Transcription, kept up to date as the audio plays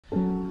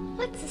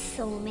What's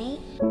a soulmate?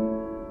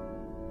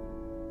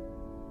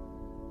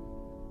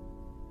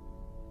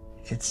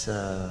 It's,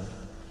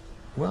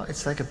 well,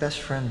 it's like a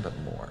best friend, but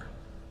more.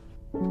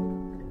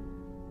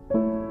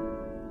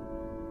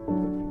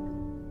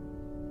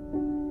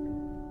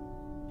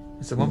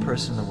 It's the one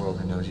person in the world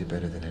who knows you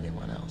better than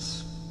anyone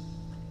else.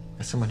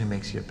 It's someone who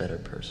makes you a better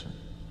person.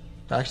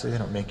 Actually, they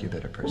don't make you a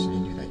better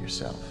person, you do that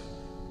yourself,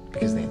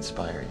 because they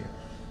inspire you.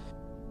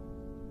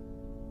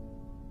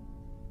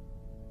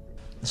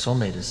 A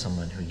soulmate is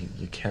someone who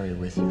you carry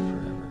with you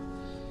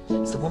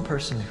forever. It's the one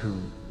person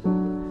who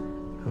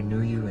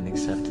knew you and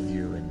accepted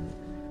you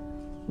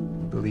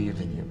and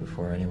believed in you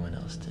before anyone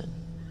else did,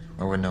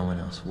 or when no one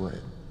else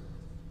would.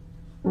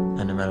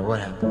 And no matter what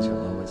happens,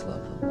 you'll always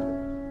love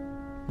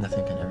them.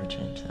 Nothing can ever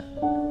change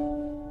that.